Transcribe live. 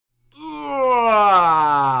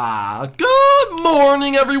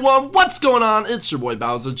morning, everyone. What's going on? It's your boy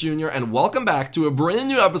Bowser Jr. and welcome back to a brand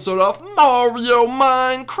new episode of Mario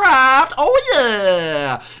Minecraft. Oh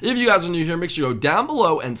yeah! If you guys are new here, make sure you go down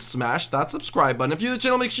below and smash that subscribe button. If you're the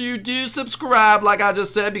channel, make sure you do subscribe, like I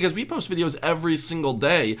just said, because we post videos every single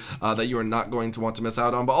day that you are not going to want to miss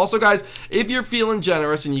out on. But also, guys, if you're feeling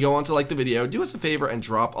generous and you go on to like the video, do us a favor and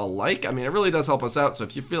drop a like. I mean, it really does help us out. So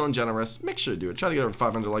if you're feeling generous, make sure to do it. Try to get over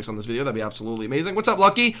 500 likes on this video. That'd be absolutely amazing. What's up,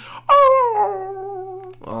 Lucky?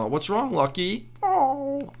 Oh, what's wrong, Lucky?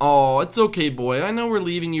 Oh, it's okay, boy. I know we're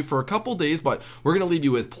leaving you for a couple days, but we're gonna leave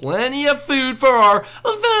you with plenty of food for our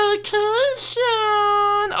vacation.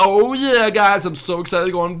 Oh yeah, guys, I'm so excited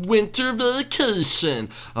to go on winter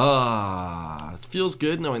vacation. It feels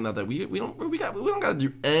good knowing that we don't gotta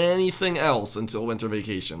do anything else until winter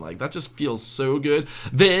vacation. Like, that just feels so good.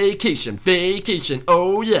 Vacation.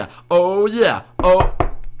 Oh yeah. Oh yeah. Oh,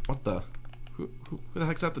 what the? Who the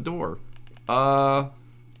heck's at the door?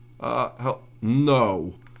 Hell,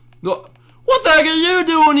 no. What the heck are you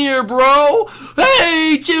doing here, bro?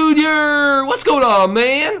 Hey, Junior! What's going on,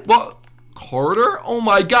 man? What? Carter? Oh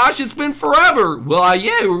my gosh, it's been forever. Well,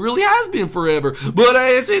 yeah, it really has been forever. But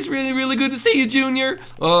it's really, really good to see you, Junior.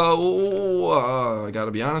 I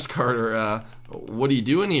gotta be honest, Carter. What are you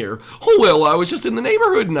doing here? Oh, well, I was just in the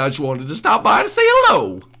neighborhood and I just wanted to stop by to say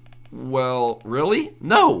hello. Well, really?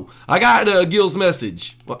 No. I got Gil's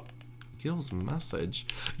message. What? Gil's message?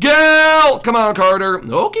 Gil! Come on, Carter.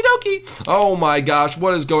 Okie dokie. Oh my gosh,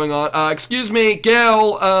 what is going on? Excuse me,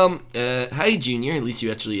 Gil. Hi, Junior. At least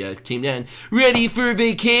you actually came down. Ready for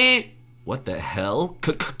vacate? What the hell?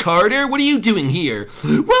 Carter, what are you doing here?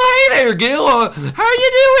 Well, hey there, Gil. How are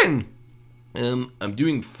you doing? I'm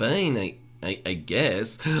doing fine, I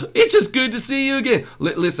guess. It's just good to see you again.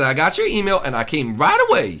 Listen, I got your email and I came right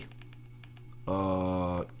away.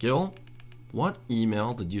 Gil? What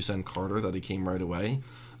email did you send Carter that he came right away?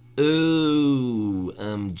 Oh,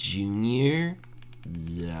 Junior?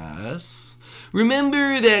 Yes?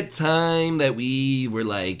 Remember that time that we were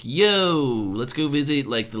like, yo, let's go visit,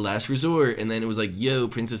 like, the last resort, and then it was like, yo,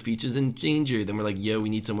 Princess Peach is in danger, then we're like, yo, we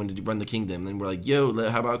need someone to run the kingdom, then we're like, yo,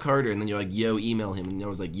 how about Carter, and then you're like, yo, email him, and I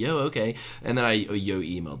was like, yo, okay, and then I, yo,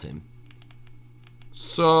 emailed him.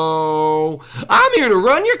 So, I'm here to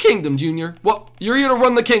run your kingdom, Junior. What? You're here to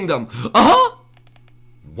run the kingdom? Uh-huh.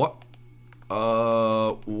 What?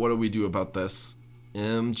 What do we do about this?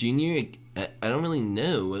 Junior, I don't really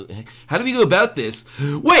know. How do we go about this?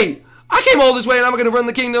 Wait, I came all this way and I'm gonna run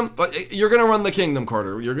the kingdom. You're gonna run the kingdom,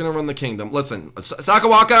 Carter. You're gonna run the kingdom. Listen,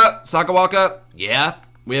 Sakawaka. Yeah,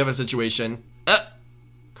 we have a situation.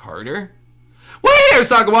 Carter? Wait there,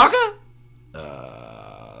 Sakawaka.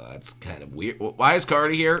 That's kind of weird. Why is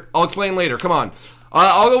Carter here? I'll explain later. Come on.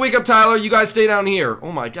 I'll go wake up Tyler. You guys stay down here.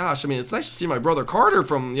 Oh my gosh. I mean, it's nice to see my brother Carter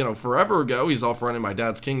from, you know, forever ago. He's off running my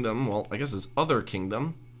dad's kingdom. Well, I guess his other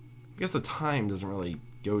kingdom. I guess the time doesn't really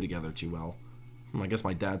go together too well. I guess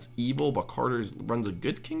my dad's evil, but Carter runs a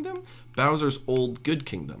good kingdom? Bowser's old good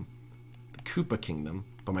kingdom. The Koopa kingdom.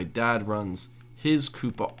 But my dad runs his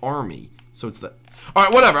Koopa army. So it's the...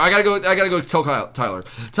 Alright, whatever. I gotta go tell Tyler.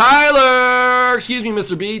 Tyler! Excuse me,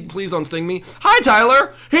 Mr. B. Please don't sting me. Hi,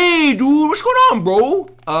 Tyler! Hey, dude, what's going on, bro?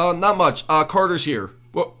 Not much. Carter's here.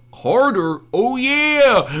 What? Carter? Oh,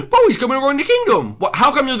 yeah! Bro, he's coming to run the kingdom. What?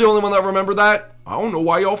 How come you're the only one that remembered that? I don't know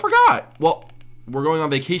why y'all forgot. Well, we're going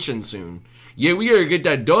on vacation soon. Yeah, we gotta get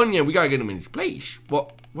that done. Yeah, we gotta get him in his place.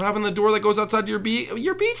 Well, what happened to the door that goes outside your B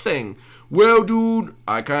thing? Well, dude,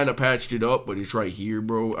 I kind of patched it up, but it's right here,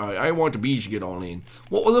 bro. I want the bees to get on in.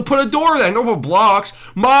 Well, put a door then, no more blocks.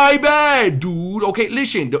 My bad, dude. Okay,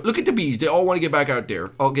 listen, look at the bees. They all want to get back out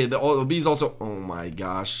there. Okay, the bees also, oh my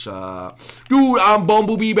gosh. Dude, I'm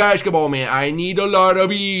Bumblebee Basketball Man. I need a lot of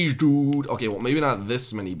bees, dude. Okay, well, maybe not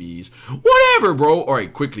this many bees. Whatever, bro. All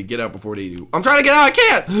right, quickly, get out before they do. I'm trying to get out, I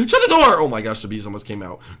can't. Shut the door. Oh my gosh, the bees almost came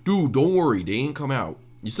out. Dude, don't worry, they ain't come out.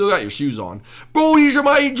 You still got your shoes on. Bro, these are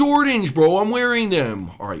my Jordans, bro. I'm wearing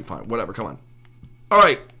them. All right, fine. Whatever. Come on. All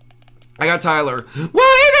right. I got Tyler. Well,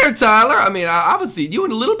 hey there, Tyler. I mean, I haven't seen you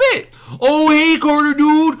in a little bit. Oh, hey, Carter,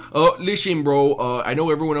 dude. Listen, bro. I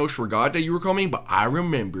know everyone else forgot that you were coming, but I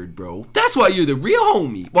remembered, bro. That's why you're the real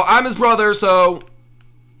homie. Well, I'm his brother, so...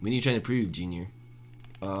 What are you trying to prove, Junior?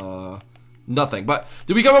 Nothing. But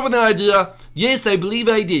did we come up with an idea? Yes, I believe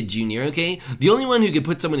I did, Junior, okay? The only one who could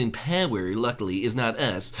put someone in power, luckily, is not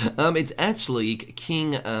us. It's actually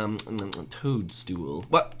King, Toadstool.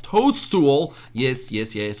 What? Toadstool?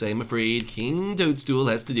 Yes, I'm afraid King Toadstool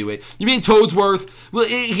has to do it. You mean Toadsworth? Well,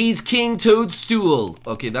 he's King Toadstool.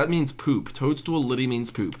 Okay, that means poop. Toadstool literally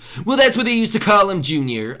means poop. Well, that's what they used to call him,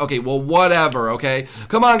 Junior. Okay, well, whatever, okay?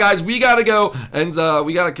 Come on, guys, we gotta go, and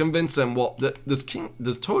we gotta convince him. Well, does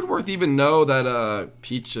Toadworth even know that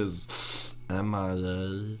Peach is I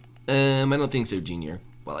don't think so, Junior.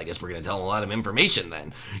 Well, I guess we're gonna tell him a lot of information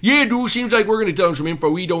then. Yeah, dude, seems like we're gonna tell him some info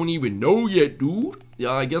we don't even know yet, dude.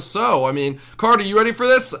 Yeah, I guess so. I mean, Carter, you ready for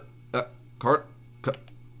this?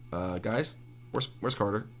 Guys, where's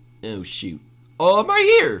Carter? Oh shoot. Oh, I'm right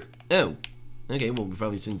here. Oh. Okay, well, we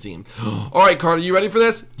probably shouldn't see him. All right, Carter, you ready for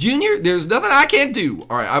this? Junior, there's nothing I can't do.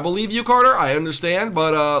 All right, I believe you, Carter. I understand,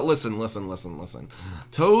 but listen.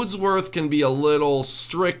 Toadsworth can be a little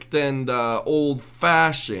strict and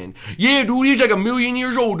old-fashioned. Yeah, dude, he's like 1,000,000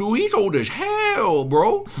 years old, dude. He's old as hell,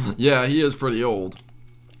 bro. Yeah, he is pretty old.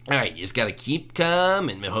 All right, you just gotta keep calm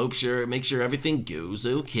and make sure everything goes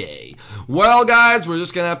okay. Well, guys, we're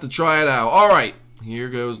just gonna have to try it out. All right. Here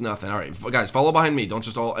goes nothing. All right, guys, follow behind me. Don't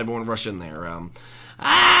just everyone rush in there.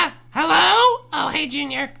 Hello? Oh, hey,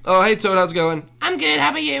 Junior. Oh, hey, Toad, how's it going? I'm good.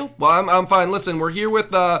 How about you? Well, I'm fine. Listen, we're here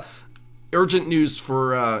with urgent news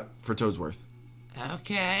for Toadsworth.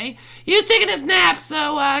 Okay. He was taking his nap,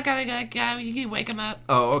 so I gotta you can wake him up.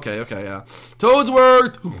 Oh, okay, yeah.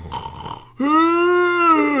 Toadsworth.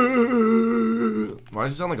 Why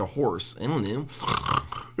does he sound like a horse? I don't know.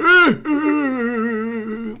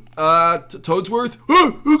 Toadsworth?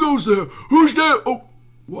 Who goes there? Who's there? Oh,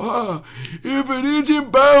 wow. If it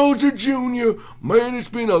isn't Bowser Jr. Man, it's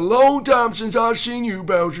been a long time since I've seen you,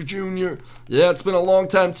 Bowser Jr. Yeah, it's been a long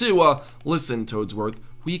time too. Listen, Toadsworth,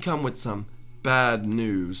 we come with some bad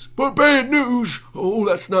news. But bad news? Oh,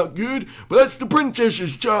 that's not good. But that's the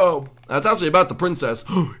princess's job. That's actually about the princess.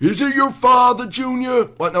 Is it your father, Junior?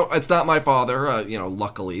 What? No, it's not my father.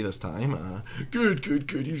 Luckily this time. Good.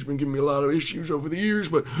 He's been giving me a lot of issues over the years,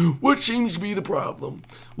 but what seems to be the problem?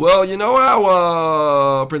 Well, you know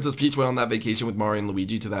how Princess Peach went on that vacation with Mario and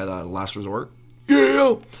Luigi to that last resort?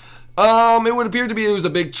 Yeah. It would appear to be it was a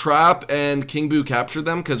big trap, and King Boo captured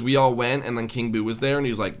them because we all went, and then King Boo was there, and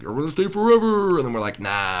he was like, "You're gonna stay forever," and then we're like,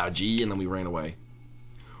 "Nah, gee," and then we ran away.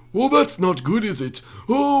 Well, that's not good, is it?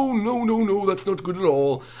 Oh, no, that's not good at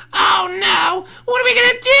all. Oh, no! What are we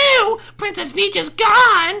gonna do? Princess Peach is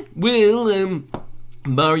gone! Well,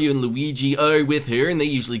 Mario and Luigi are with her, and they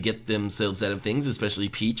usually get themselves out of things, especially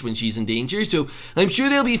Peach when she's in danger, so I'm sure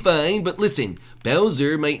they'll be fine. But listen,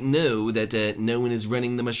 Bowser might know that no one is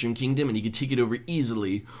running the Mushroom Kingdom, and he could take it over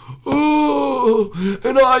easily. Oh,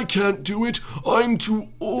 and I can't do it. I'm too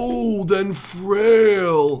old and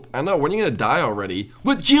frail. I know, when are you gonna die already?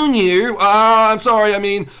 But Junior, I'm sorry, I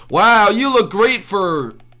mean, wow, you look great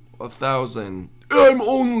for 1,000. I'm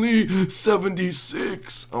only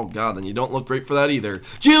 76. Oh god, then you don't look great for that either.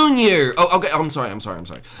 Junior! Oh, okay, I'm sorry.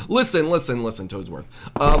 Listen, Toadsworth.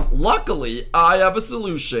 Luckily, I have a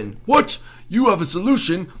solution. What? You have a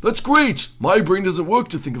solution? That's great! My brain doesn't work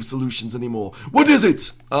to think of solutions anymore. What is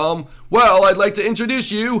it? Well, I'd like to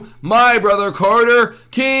introduce you, my brother Carter,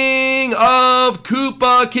 King of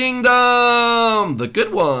Koopa Kingdom! The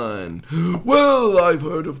good one. Well, I've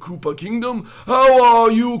heard of Koopa Kingdom. How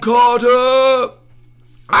are you, Carter?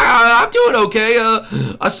 I'm doing okay.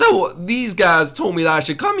 So these guys told me that I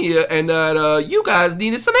should come here and that you guys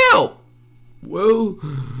needed some help. Well,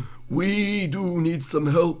 we do need some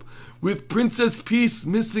help. With Princess Peach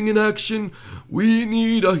missing in action, we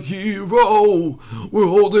need a hero. We're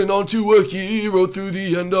holding on to a hero through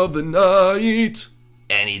the end of the night.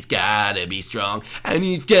 And he's gotta be strong, and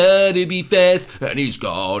he's gotta be fast, and he's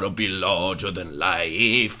gotta be larger than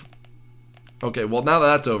life. Okay, well, now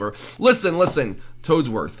that's over. Listen,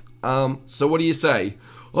 Toadsworth. So what do you say?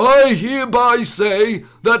 I hereby say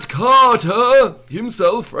that Carter,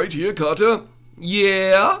 himself, right here, Carter,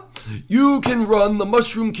 yeah, you can run the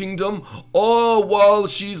Mushroom Kingdom all while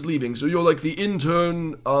she's leaving. So you're like the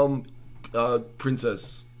intern,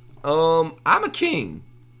 princess. I'm a king.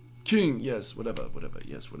 King, yes, whatever,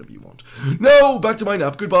 yes, whatever you want. No, back to my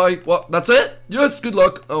nap, goodbye. Well, that's it? Yes, good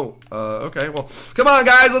luck. Oh, okay, well, come on,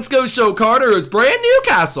 guys, let's go show Carter his brand new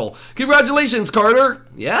castle. Congratulations, Carter.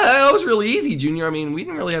 Yeah, that was really easy, Junior. I mean, we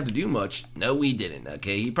didn't really have to do much. No, we didn't,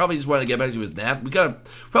 okay? He probably just wanted to get back to his nap. We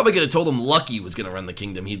probably could have told him Lucky was gonna run the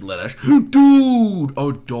kingdom. He'd let us. Dude,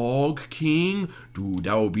 a dog king? Dude,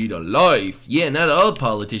 that would be the life. Yeah, not all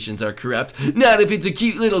politicians are corrupt. Not if it's a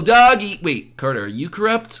cute little doggy. Wait, Carter, are you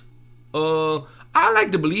corrupt? I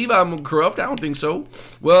like to believe I'm corrupt. I don't think so.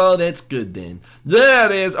 Well, that's good then.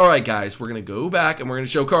 That is. All right, guys. We're going to go back and we're going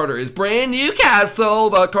to show Carter his brand new castle.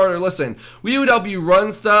 But Carter, listen. We would help you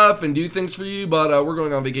run stuff and do things for you, but we're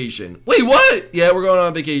going on vacation. Wait, what? Yeah, we're going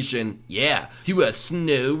on vacation. Yeah, to a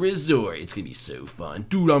snow resort. It's going to be so fun.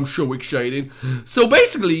 Dude, I'm so excited. So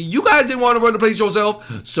basically, you guys didn't want to run the place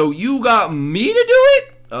yourself, so you got me to do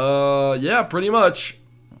it? Yeah, pretty much.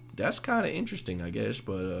 That's kind of interesting, I guess,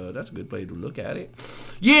 but that's a good way to look at it.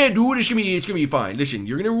 Yeah, dude, it's gonna be fine. Listen,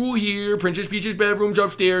 you're gonna rule here. Princess Peach's bedroom's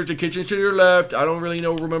upstairs. The kitchen's to your left. I don't really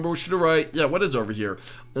remember what's to the right. Yeah, what is over here?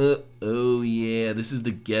 Oh yeah, this is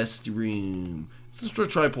the guest room. Is this where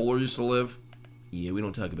Tripolar used to live? Yeah, we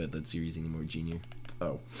don't talk about that series anymore, Junior.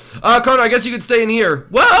 Oh. Carter, I guess you could stay in here.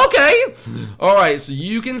 Well, okay. All right, so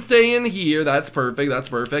you can stay in here. That's perfect. That's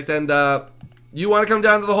perfect. And, you want to come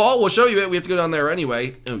down to the hall? We'll show you it. We have to go down there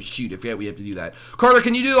anyway. Oh, shoot. I forget we have to do that. Carter,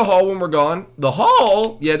 can you do the hall when we're gone? The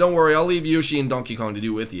hall? Yeah, don't worry. I'll leave Yoshi and Donkey Kong to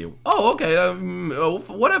do with you. Oh, okay.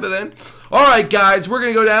 Whatever then. All right, guys. We're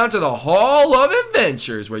going to go down to the Hall of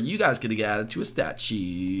Adventures where you guys get added to a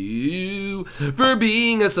statue for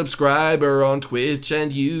being a subscriber on Twitch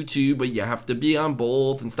and YouTube. But you have to be on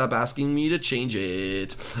both and stop asking me to change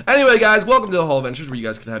it. Anyway, guys, welcome to the Hall of Adventures where you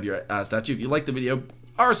guys can have your statue. If you like the video,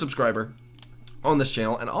 are a subscriber on this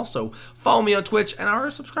channel, and also follow me on Twitch and are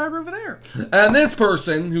a subscriber over there. And this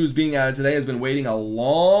person who's being added today has been waiting a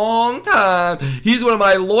long time. He's one of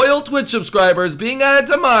my loyal Twitch subscribers being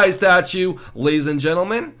added to my statue. Ladies and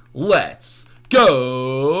gentlemen, let's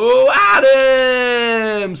go at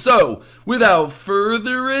him. So, without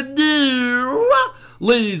further ado,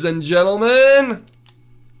 ladies and gentlemen,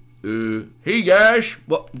 hey guys,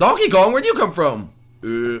 well, Donkey Kong, where'd you come from?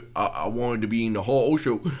 I wanted to be in the hall,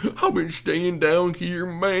 so I've been staying down here,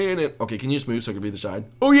 man. And okay, can you just move so I can be the side?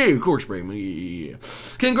 Oh yeah, of course, Brayman. Yeah.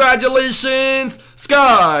 Congratulations,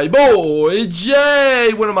 Skyboy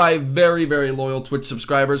J, one of my very, very loyal Twitch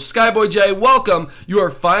subscribers. Skyboy J, welcome. You are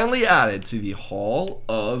finally added to the Hall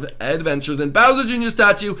of Adventures and Bowser Jr.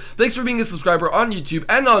 statue. Thanks for being a subscriber on YouTube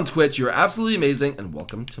and on Twitch. You're absolutely amazing, and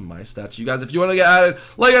welcome to my statue. You guys, if you want to get added,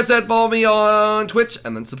 like I said, follow me on Twitch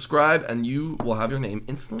and then subscribe, and you will have your name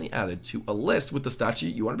instantly added to a list with the statue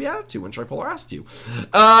you want to be added to when Tripolar asks you.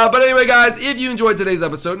 But anyway, guys, if you enjoyed today's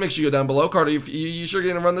episode, make sure you go down below. Carter, you sure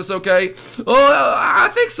you're gonna run this okay? Oh, I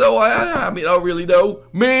think so. I mean, I really know.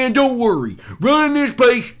 Man, don't worry. Running this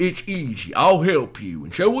place, it's easy. I'll help you,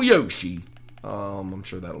 and so will Yoshi. I'm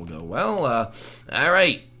sure that'll go well. All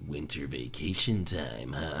right. Winter vacation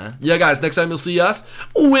time, huh? Yeah, guys, next time you'll see us,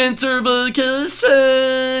 winter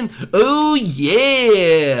vacation. Oh,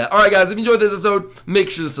 yeah. All right, guys, if you enjoyed this episode, make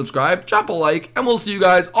sure to subscribe, drop a like, and we'll see you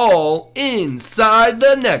guys all inside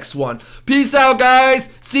the next one. Peace out, guys.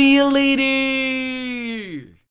 See you later.